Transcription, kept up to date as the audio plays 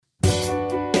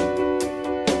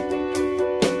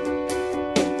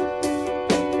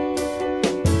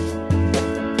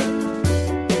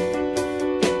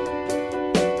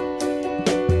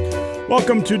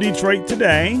Welcome to Detroit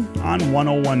Today on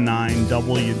 1019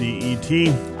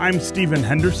 WDET. I'm Stephen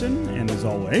Henderson, and as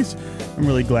always, I'm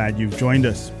really glad you've joined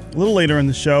us. A little later in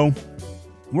the show,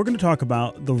 we're going to talk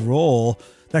about the role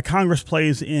that Congress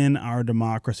plays in our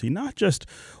democracy, not just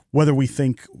whether we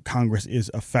think Congress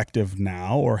is effective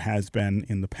now or has been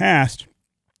in the past,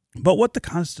 but what the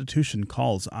Constitution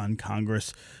calls on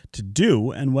Congress to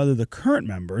do and whether the current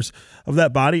members of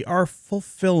that body are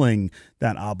fulfilling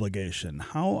that obligation.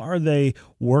 How are they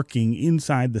working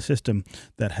inside the system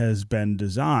that has been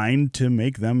designed to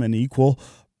make them an equal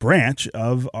branch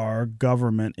of our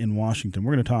government in Washington?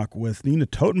 We're going to talk with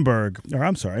with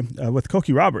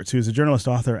Cokie Roberts, who's a journalist,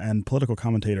 author, and political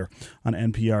commentator on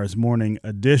NPR's Morning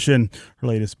Edition. Her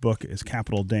latest book is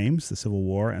Capital Dames, The Civil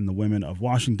War and the Women of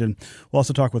Washington. We'll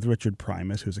also talk with Richard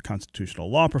Primus, who's a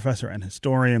constitutional law professor and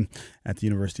historian at the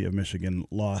University of Michigan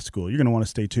Law School. You're going to want to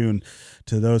stay tuned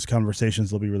to those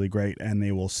conversations. They'll be really great, and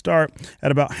they will start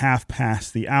at about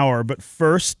 1:30. But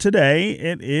first, today,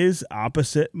 it is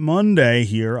Opposite Monday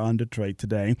here on Detroit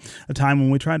Today, a time when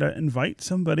we try to invite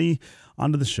somebody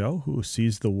onto the show who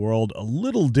sees the world a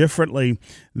little differently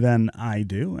than I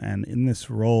do. And in this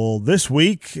role this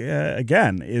week,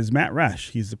 again, is Matt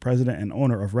Resch. He's the president and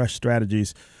owner of Resch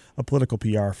Strategies, a political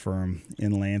PR firm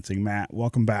in Lansing. Matt,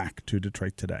 welcome back to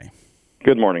Detroit Today.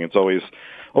 Good morning. It's always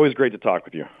great to talk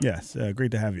with you. Yes,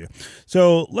 great to have you.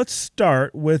 So let's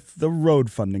start with the road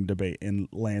funding debate in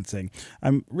Lansing.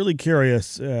 I'm really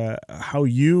curious how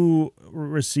you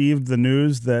received the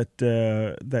news that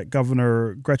that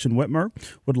Governor Gretchen Whitmer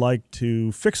would like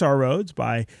to fix our roads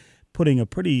by putting a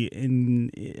pretty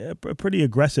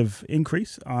aggressive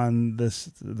increase on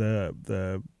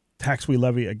the tax we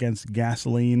levy against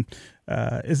gasoline.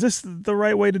 Is this the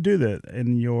right way to do that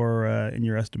in your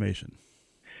estimation?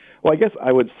 Well, I guess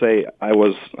I would say I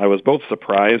was both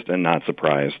surprised and not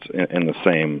surprised in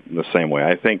the same way.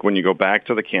 I think when you go back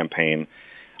to the campaign,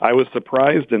 I was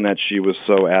surprised in that she was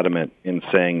so adamant in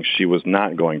saying she was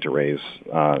not going to raise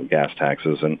gas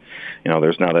taxes. And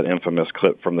there's now that infamous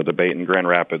clip from the debate in Grand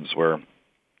Rapids where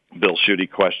Bill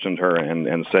Schuette questioned her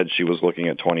and said she was looking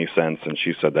at 20 cents, and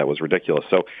she said that was ridiculous.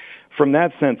 So from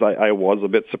that sense, I was a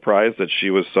bit surprised that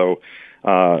she was so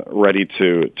ready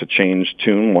to change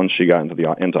tune once she got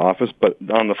into office. But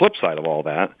on the flip side of all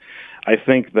that, I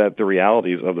think that the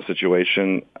realities of the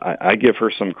situation, I give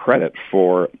her some credit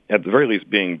for, at the very least,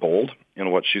 being bold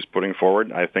in what she's putting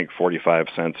forward. I think 45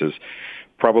 cents is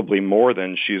probably more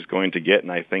than she's going to get,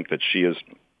 and I think that she is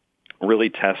really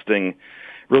testing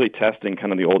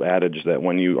kind of the old adage that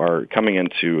when you are coming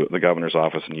into the governor's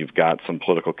office and you've got some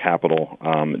political capital,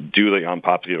 do the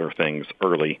unpopular things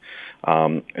early.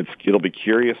 It'll be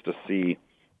curious to see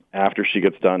after she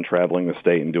gets done traveling the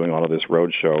state and doing all of this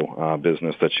roadshow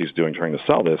business that she's doing trying to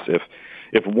sell this,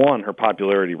 if one, her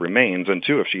popularity remains, and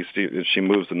two, if she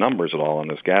moves the numbers at all on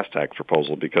this gas tax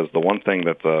proposal, because the one thing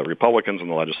that the Republicans in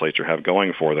the legislature have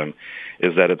going for them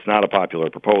is that it's not a popular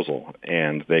proposal,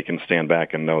 and they can stand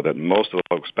back and know that most of the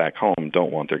folks back home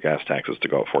don't want their gas taxes to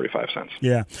go up 45 cents.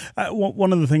 Yeah.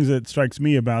 One of the things that strikes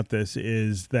me about this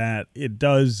is that it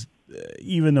does,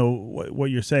 even though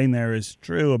what you're saying there is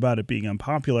true about it being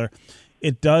unpopular,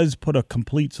 it does put a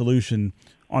complete solution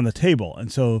on the table.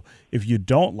 And so if you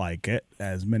don't like it,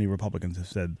 as many Republicans have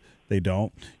said they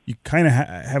don't, you kind of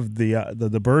have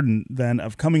the burden then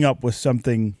of coming up with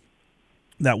something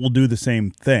that will do the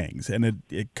same things. And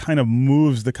it kind of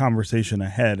moves the conversation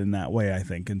ahead in that way, I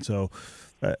think. And so,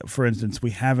 for instance, we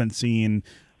haven't seen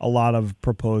a lot of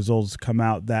proposals come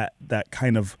out that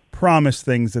kind of promise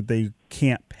things that they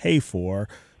can't pay for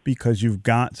because you've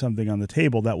got something on the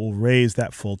table that will raise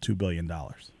that full $2 billion.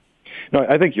 No,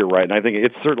 I think you're right, and I think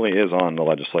it certainly is on the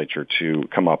legislature to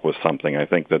come up with something. I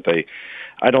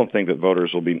don't think that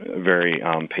voters will be very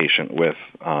patient with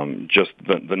just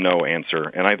the no answer,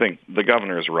 and I think the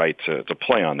governor is right to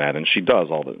play on that, and she does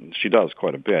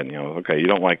quite a bit. Okay, you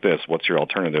don't like this, what's your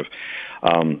alternative?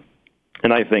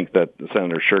 And I think that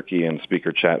Senator Shirkey and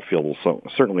Speaker Chatfield will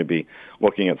certainly be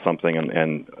looking at something,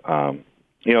 and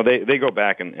they go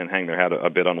back and hang their hat a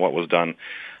bit on what was done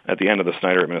at the end of the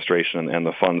Snyder administration and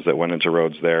the funds that went into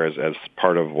roads there as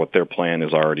part of what their plan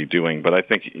is already doing. But I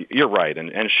think you're right,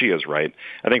 and she is right.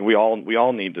 I think we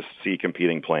all need to see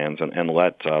competing plans and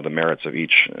let the merits of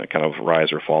each kind of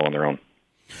rise or fall on their own.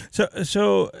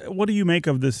 So what do you make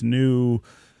of this new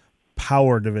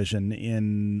power division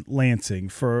in Lansing?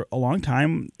 For a long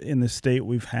time in the state,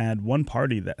 we've had one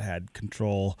party that had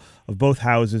control of both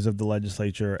houses of the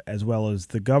legislature as well as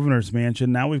the governor's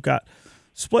mansion. Now we've got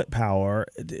split power.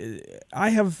 I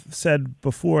have said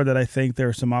before that I think there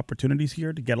are some opportunities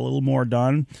here to get a little more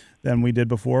done than we did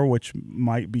before, which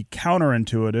might be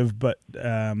counterintuitive. But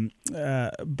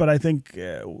I think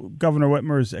Governor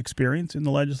Whitmer's experience in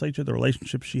the legislature, the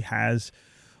relationship she has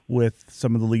with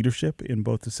some of the leadership in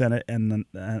both the Senate and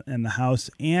the House,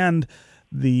 and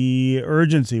the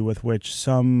urgency with which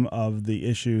some of the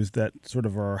issues that sort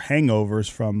of are hangovers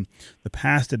from the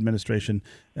past administration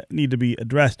need to be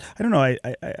addressed. I don't know.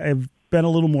 I've been a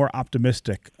little more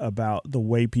optimistic about the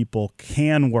way people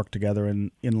can work together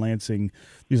in Lansing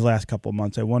these last couple of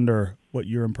months. I wonder what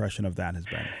your impression of that has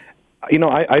been.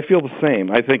 I feel the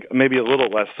same. I think maybe a little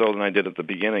less so than I did at the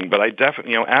beginning, but I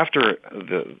definitely, after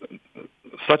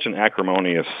such an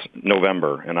acrimonious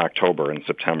November and October and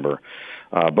September,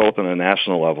 both on a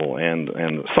national level and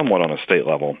somewhat on a state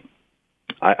level,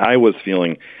 I was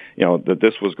feeling, that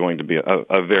this was going to be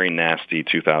a very nasty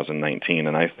 2019,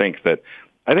 and I think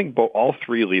all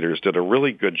three leaders did a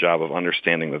really good job of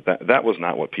understanding that was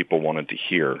not what people wanted to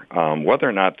hear. Whether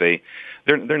or not they're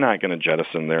not going to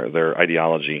jettison their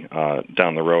ideology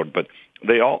down the road, but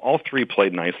they all three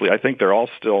played nicely. I think they're all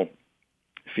still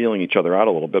feeling each other out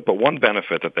a little bit. But one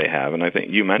benefit that they have, and I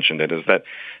think you mentioned it, is that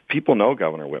people know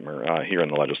Governor Whitmer here in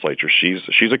the legislature.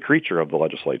 She's a creature of the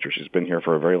legislature. She's been here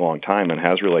for a very long time and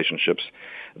has relationships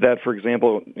that, for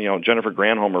example, Jennifer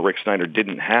Granholm or Rick Snyder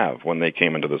didn't have when they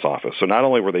came into this office. So not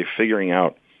only were they figuring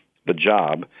out the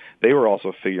job, they were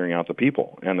also figuring out the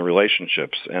people and the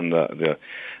relationships and the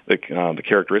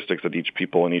characteristics that each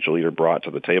people and each leader brought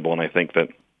to the table. And I think that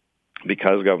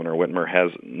because Governor Whitmer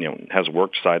has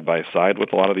worked side by side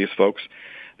with a lot of these folks,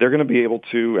 they're going to be able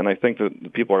to, and I think that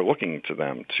the people are looking to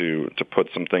them to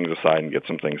put some things aside and get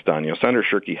some things done. Senator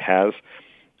Shirkey has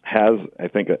I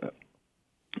think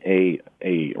a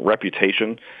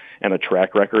reputation and a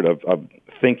track record of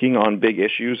thinking on big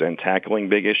issues and tackling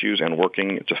big issues and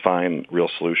working to find real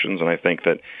solutions. And I think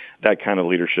that kind of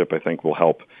leadership, I think, will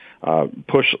help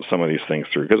push some of these things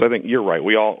through. Because I think you're right.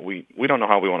 We don't know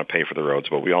how we want to pay for the roads,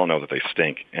 but we all know that they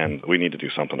stink, and we need to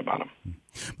do something about them.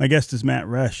 My guest is Matt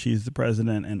Resch. He's the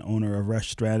president and owner of Resch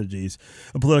Strategies,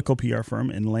 a political PR firm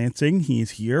in Lansing.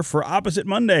 He's here for Opposite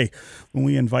Monday, when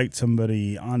we invite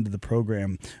somebody onto the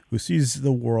program who sees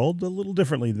the world a little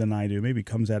differently than I do, maybe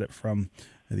comes at it from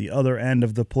the other end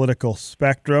of the political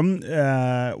spectrum.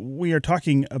 We are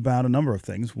talking about a number of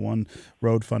things. One,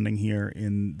 road funding here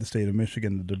in the state of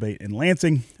Michigan, the debate in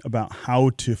Lansing about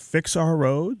how to fix our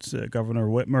roads. Governor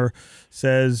Whitmer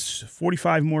says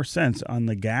 45 more cents on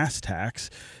the gas tax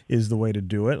is the way to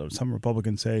do it. Some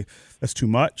Republicans say that's too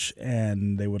much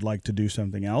and they would like to do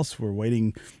something else. We're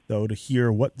waiting, though, to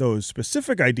hear what those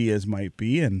specific ideas might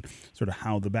be and sort of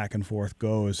how the back and forth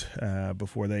goes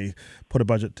before they put a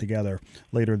budget together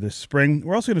later this spring.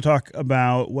 We're also going to talk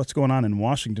about what's going on in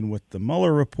Washington with the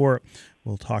Mueller report.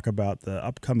 We'll talk about the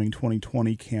upcoming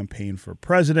 2020 campaign for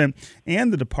president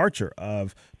and the departure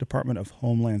of Department of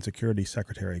Homeland Security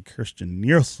Secretary Kirstjen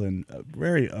Nielsen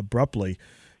very abruptly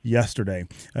yesterday.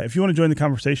 If you want to join the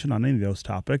conversation on any of those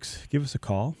topics, give us a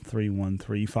call.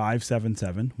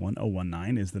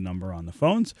 313-577-1019 is the number on the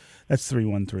phones. That's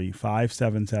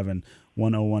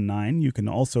 313-577-1019. You can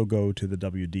also go to the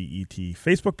WDET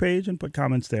Facebook page and put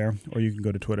comments there, or you can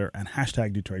go to Twitter and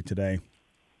hashtag Detroit Today,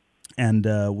 and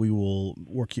we will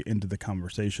work you into the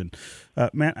conversation.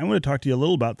 Matt, I want to talk to you a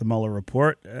little about the Mueller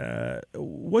report.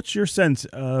 What's your sense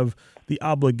of the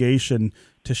obligation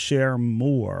to share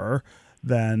more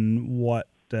than what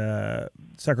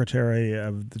Secretary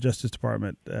of the Justice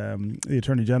Department, the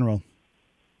Attorney General,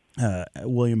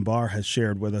 William Barr, has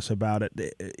shared with us about it?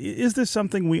 Is this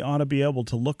something we ought to be able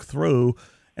to look through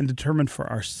and determine for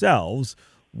ourselves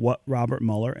what Robert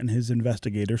Mueller and his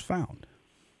investigators found?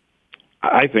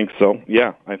 I think so.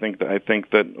 Yeah, I think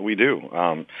that we do.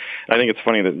 I think it's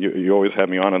funny that you always have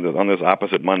me on this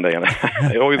Opposite Monday, and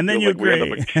I always and feel like we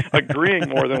end up agreeing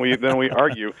more than we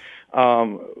argue.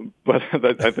 But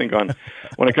I think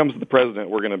when it comes to the president,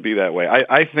 we're going to be that way.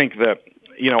 I think that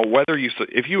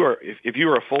if you are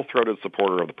a full-throated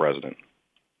supporter of the president,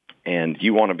 and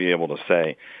you want to be able to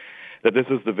say that this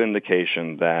is the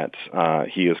vindication that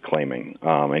he is claiming,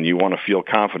 and you want to feel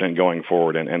confident going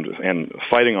forward and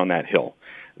fighting on that hill,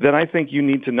 then I think you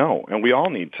need to know, and we all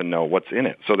need to know what's in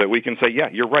it so that we can say, yeah,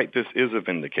 you're right, this is a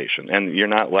vindication, and you're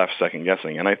not left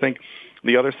second-guessing. And I think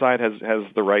the other side has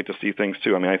the right to see things,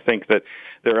 too. I mean, I think that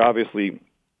there are obviously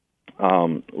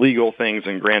legal things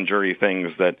and grand jury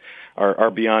things that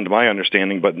are beyond my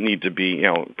understanding, but need to be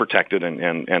protected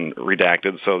and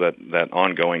redacted so that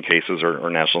ongoing cases or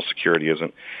national security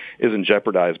isn't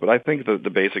jeopardized. But I think the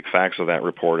basic facts of that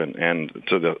report and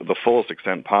to the fullest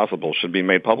extent possible should be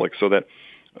made public so that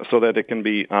it can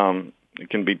be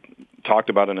talked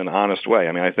about in an honest way.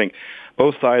 I mean, I think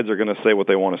both sides are going to say what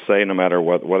they want to say, no matter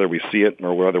whether we see it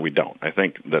or whether we don't. I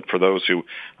think that for those who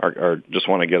are just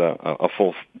want to get a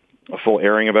full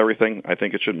airing of everything, I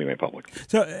think it should be made public.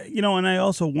 So, and I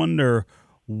also wonder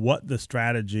what the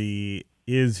strategy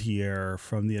is here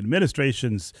from the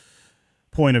administration's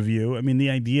point of view. I mean, the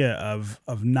idea of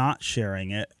not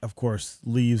sharing it, of course,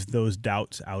 leaves those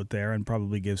doubts out there and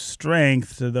probably gives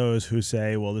strength to those who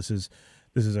say, well, this is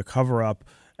a cover-up.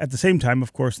 At the same time,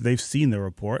 of course, they've seen the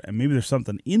report, and maybe there's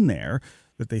something in there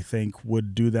that they think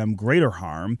would do them greater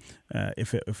harm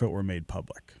if it were made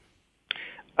public.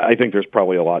 I think there's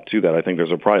probably a lot to that. I think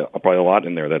there's probably a lot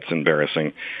in there that's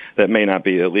embarrassing, that may not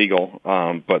be illegal,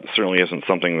 but certainly isn't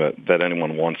something that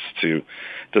anyone wants to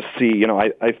see.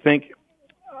 I think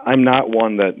I'm not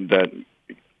one that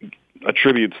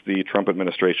attributes the Trump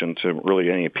administration to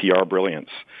really any PR brilliance.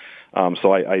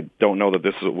 So I don't know that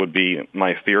this would be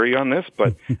my theory on this,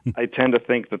 but I tend to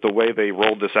think that the way they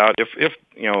rolled this out, if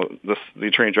the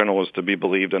Attorney General is to be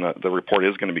believed and the report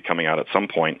is going to be coming out at some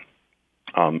point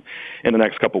in the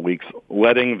next couple of weeks,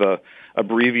 letting the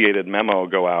abbreviated memo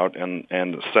go out and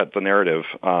set the narrative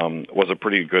was a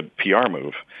pretty good PR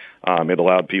move. It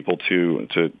allowed people to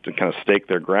kind of stake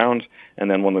their ground, and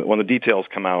then when the details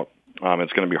come out,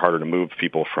 it's going to be harder to move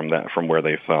people from where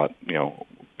they thought,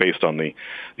 based on the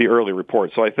early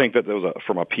report. So I think that there was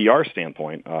from a PR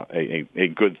standpoint, a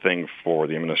good thing for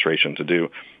the administration to do.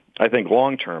 I think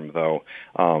long term, though,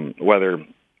 whether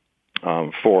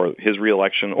for his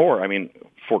reelection or,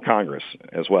 for Congress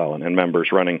as well, and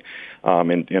members running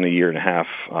in a year and a half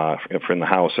in the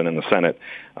House and in the Senate,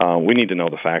 we need to know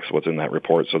the facts of what's in that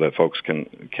report so that folks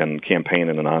can campaign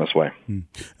in an honest way.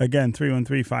 Again,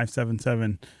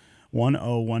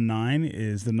 313-577-1019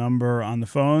 is the number on the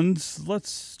phones. Let's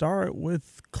start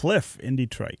with Cliff in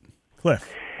Detroit. Cliff,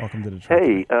 welcome to Detroit.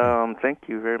 Hey, thank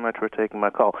you very much for taking my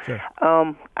call. Sure.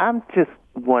 I'm just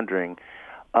wondering,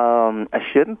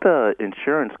 shouldn't the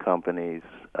insurance companies,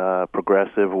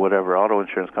 Progressive or whatever, auto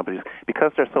insurance companies,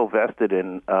 because they're so vested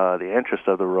in the interest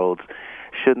of the roads,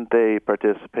 shouldn't they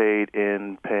participate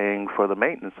in paying for the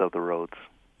maintenance of the roads?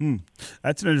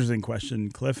 That's an interesting question,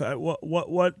 Cliff.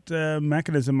 What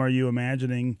mechanism are you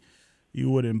imagining you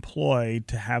would employ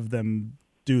to have them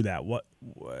do that?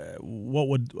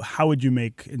 How would you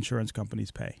make insurance companies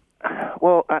pay?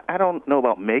 Well, I don't know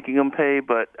about making them pay,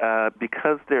 but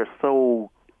because they're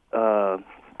so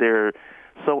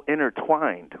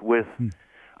intertwined with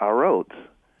our roads,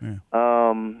 and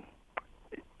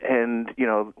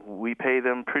we pay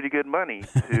them pretty good money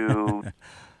to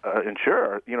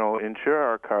insure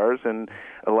our cars, and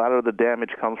a lot of the damage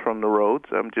comes from the roads.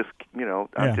 I'm just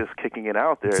kicking it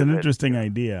out there. It's an interesting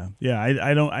idea. Yeah,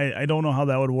 I don't know how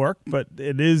that would work, but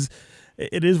it is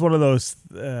one of those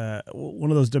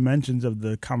dimensions of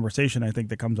the conversation I think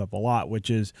that comes up a lot,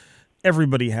 which is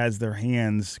everybody has their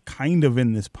hands kind of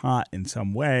in this pot in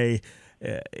some way.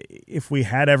 If we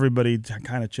had everybody to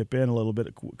kind of chip in a little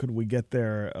bit, could we get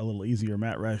there a little easier?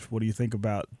 Matt Resch, what do you think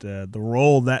about the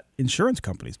role that insurance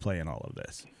companies play in all of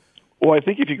this? Well, I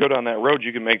think if you go down that road,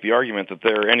 you can make the argument that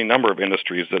there are any number of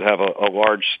industries that have a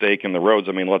large stake in the roads.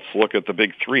 Let's look at the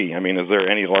big three. Is there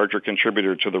any larger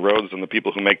contributor to the roads than the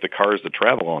people who make the cars that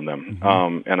travel on them?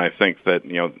 Mm-hmm. And I think that,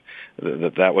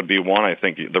 that would be one. I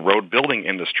think the road building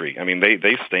industry,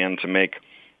 they stand to make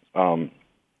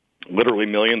literally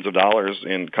millions of dollars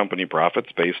in company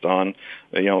profits based on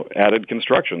added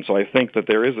construction. So I think that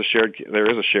there is a shared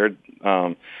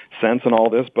sense in all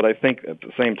this. But I think at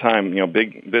the same time,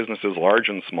 big businesses, large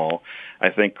and small, I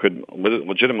think could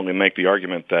legitimately make the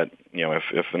argument that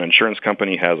if an insurance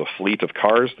company has a fleet of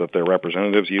cars that their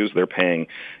representatives use, they're paying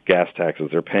gas taxes,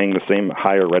 they're paying the same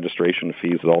higher registration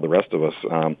fees that all the rest of us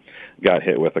got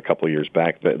hit with a couple of years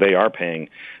back. They are paying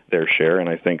their share, and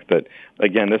I think that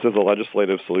again, this is a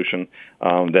legislative solution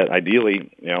that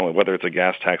ideally, whether it's a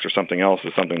gas tax or something else,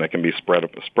 is something that can be spread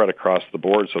across the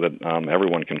board so that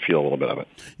everyone can feel a little bit of it.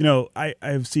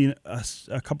 I've seen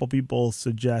a couple people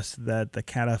suggest that the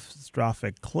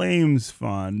Catastrophic Claims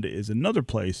Fund is another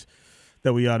place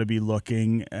that we ought to be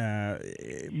looking.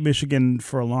 Michigan,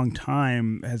 for a long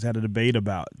time, has had a debate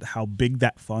about how big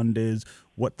that fund is,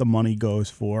 what the money goes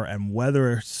for, and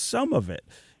whether some of it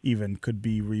even could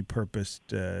be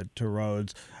repurposed to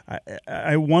roads.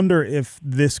 I wonder if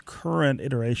this current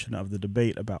iteration of the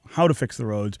debate about how to fix the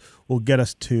roads will get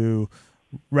us to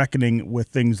reckoning with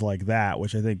things like that,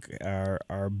 which I think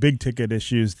are big ticket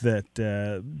issues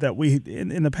that we,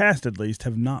 in the past at least,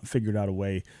 have not figured out a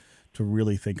way to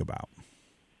really think about.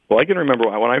 Well, I can remember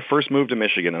when I first moved to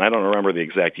Michigan, and I don't remember the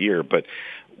exact year, but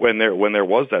when there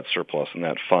was that surplus in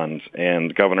that fund,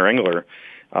 and Governor Engler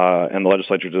and the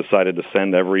legislature decided to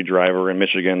send every driver in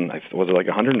Michigan, was it like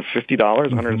 $150,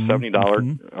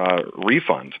 $170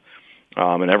 refund,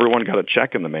 and everyone got a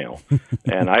check in the mail.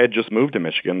 And I had just moved to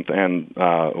Michigan and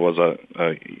was a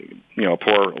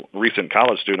poor recent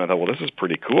college student. I thought, well, this is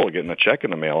pretty cool, getting a check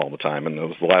in the mail all the time, and it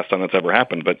was the last time that's ever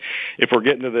happened. But if we're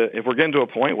getting to a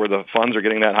point where the funds are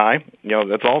getting that high,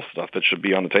 that's all stuff that should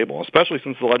be on the table, especially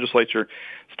since the legislature's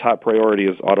top priority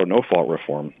is auto no-fault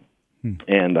reform.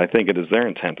 And I think it is their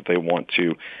intent that they want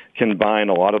to combine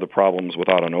a lot of the problems with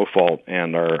auto no-fault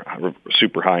and our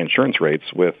super high insurance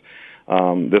rates with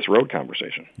this road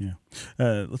conversation. Yeah.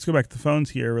 Let's go back to the phones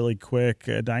here really quick.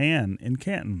 Diane in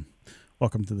Canton,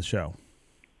 welcome to the show.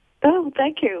 Oh,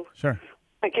 thank you. Sure.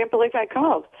 I can't believe I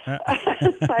called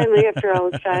finally after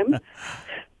all this time.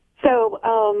 So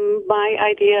my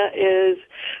idea is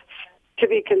to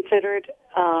be considered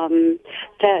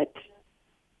that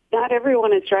not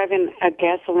everyone is driving a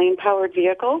gasoline-powered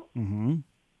vehicle. Mm-hmm.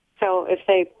 So if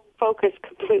they focus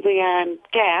completely on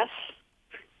gas,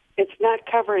 it's not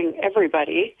covering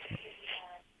everybody.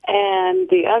 And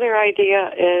the other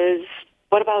idea is,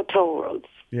 what about toll roads?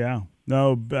 Yeah.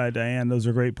 No, Diane, those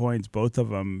are great points, both of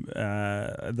them.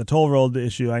 The toll road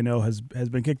issue, I know, has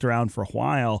been kicked around for a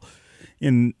while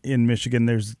in Michigan.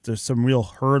 There's some real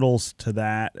hurdles to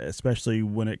that, especially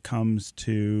when it comes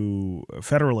to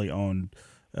federally owned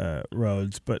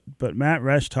roads. But Matt,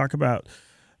 Resch, talk about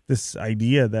this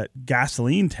idea that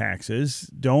gasoline taxes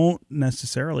don't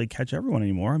necessarily catch everyone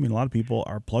anymore. I mean, a lot of people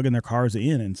are plugging their cars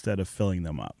in instead of filling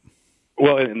them up.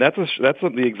 Well, and that's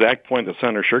the exact point that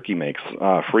Senator Shirkey makes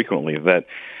frequently, that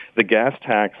the gas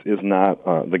tax is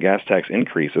not the gas tax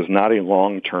increase is not a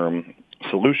long-term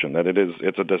solution. That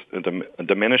it's a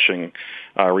diminishing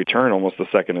return almost the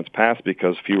second it's passed,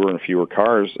 because fewer and fewer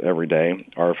cars every day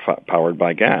are powered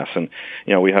by gas. And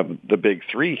we have the big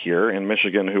three here in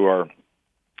Michigan who are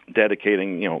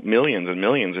dedicating millions and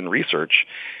millions in research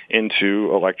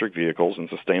into electric vehicles and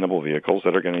sustainable vehicles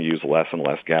that are going to use less and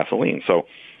less gasoline. So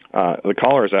the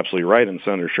caller is absolutely right, and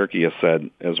Senator Shirkey has said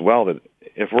as well that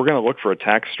if we're going to look for a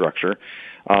tax structure,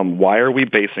 why are we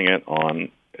basing it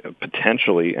on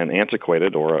potentially an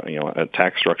antiquated or a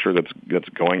tax structure that's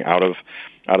going out of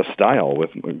style with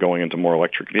going into more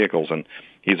electric vehicles? And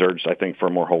he's urged, I think, for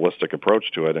a more holistic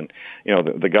approach to it. And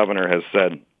the governor has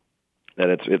said that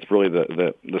it's really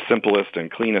the simplest and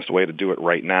cleanest way to do it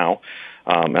right now.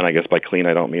 And I guess by clean,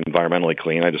 I don't mean environmentally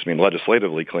clean. I just mean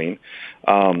legislatively clean.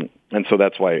 And so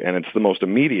that's why, and it's the most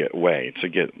immediate way to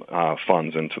get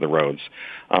funds into the roads.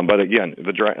 But again,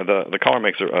 the caller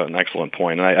makes an excellent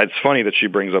point. And it's funny that she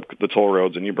brings up the toll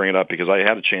roads, and you bring it up because I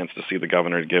had a chance to see the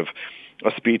governor give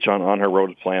a speech on her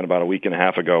road plan about a week and a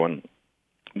half ago. And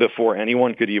before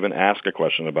anyone could even ask a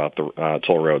question about the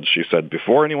toll roads, she said,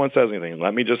 before anyone says anything,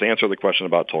 let me just answer the question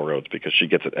about toll roads, because she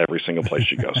gets it every single place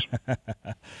she goes.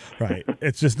 Right.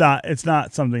 It's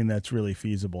not something that's really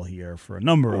feasible here for a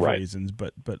number of reasons,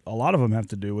 but a lot of them have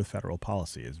to do with federal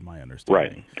policy, is my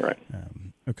understanding. Right.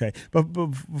 Okay. But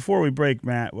before we break,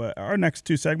 Matt, our next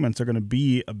two segments are going to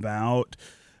be about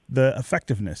the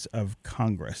effectiveness of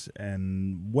Congress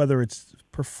and whether it's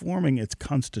performing its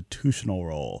constitutional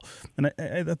role. And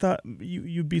I thought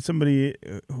you'd be somebody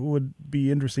who would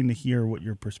be interesting to hear what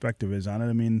your perspective is on it.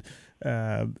 I mean,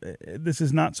 this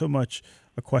is not so much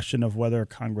a question of whether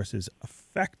Congress is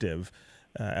effective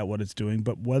at what it's doing,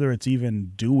 but whether it's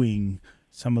even doing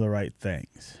some of the right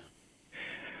things.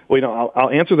 Well, I'll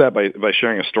answer that by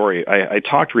sharing a story. I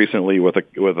talked recently with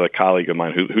a colleague of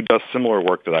mine who does similar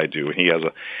work that I do. He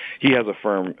has a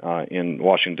firm in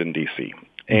Washington D.C.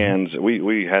 and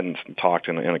we hadn't talked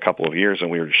in a couple of years, and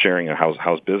we were sharing a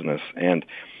house business. And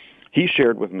he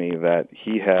shared with me that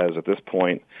he has at this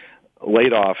point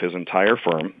laid off his entire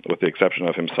firm with the exception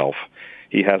of himself.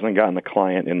 He hasn't gotten a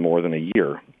client in more than a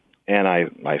year. And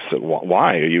I said,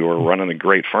 why? You were running a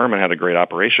great firm and had a great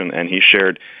operation. And he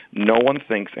shared, no one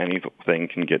thinks anything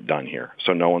can get done here,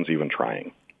 so no one's even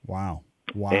trying. Wow.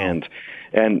 And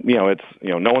it's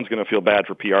no one's going to feel bad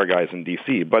for PR guys in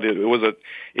D.C. But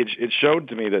it showed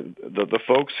to me that the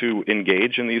folks who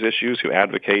engage in these issues, who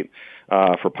advocate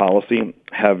for policy,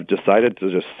 have decided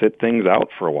to just sit things out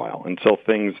for a while until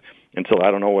things until,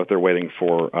 I don't know what they're waiting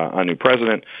for, a new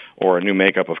president or a new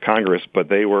makeup of Congress, but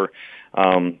they were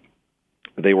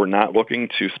not looking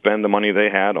to spend the money they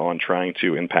had on trying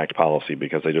to impact policy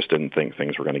because they just didn't think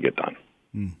things were going to get done.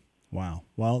 Wow.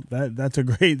 Well, that's a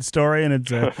great story, and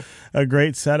it's a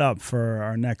great setup for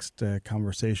our next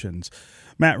conversations.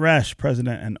 Matt Resch,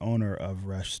 president and owner of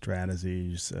Resch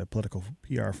Strategies, a political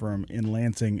PR firm in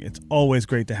Lansing. It's always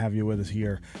great to have you with us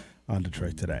here on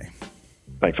Detroit Today.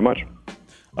 Thanks so much.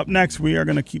 Up next, we are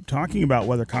going to keep talking about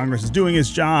whether Congress is doing its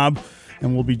job,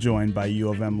 and we'll be joined by U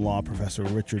of M law professor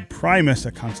Richard Primus,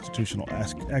 a constitutional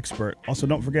expert. Also,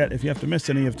 don't forget, if you have to miss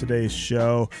any of today's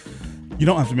show, you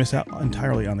don't have to miss out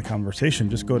entirely on the conversation.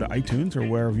 Just go to iTunes or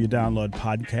wherever you download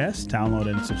podcasts, download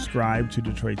and subscribe to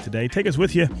Detroit Today. Take us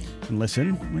with you and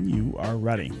listen when you are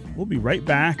ready. We'll be right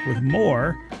back with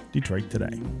more Detroit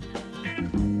Today.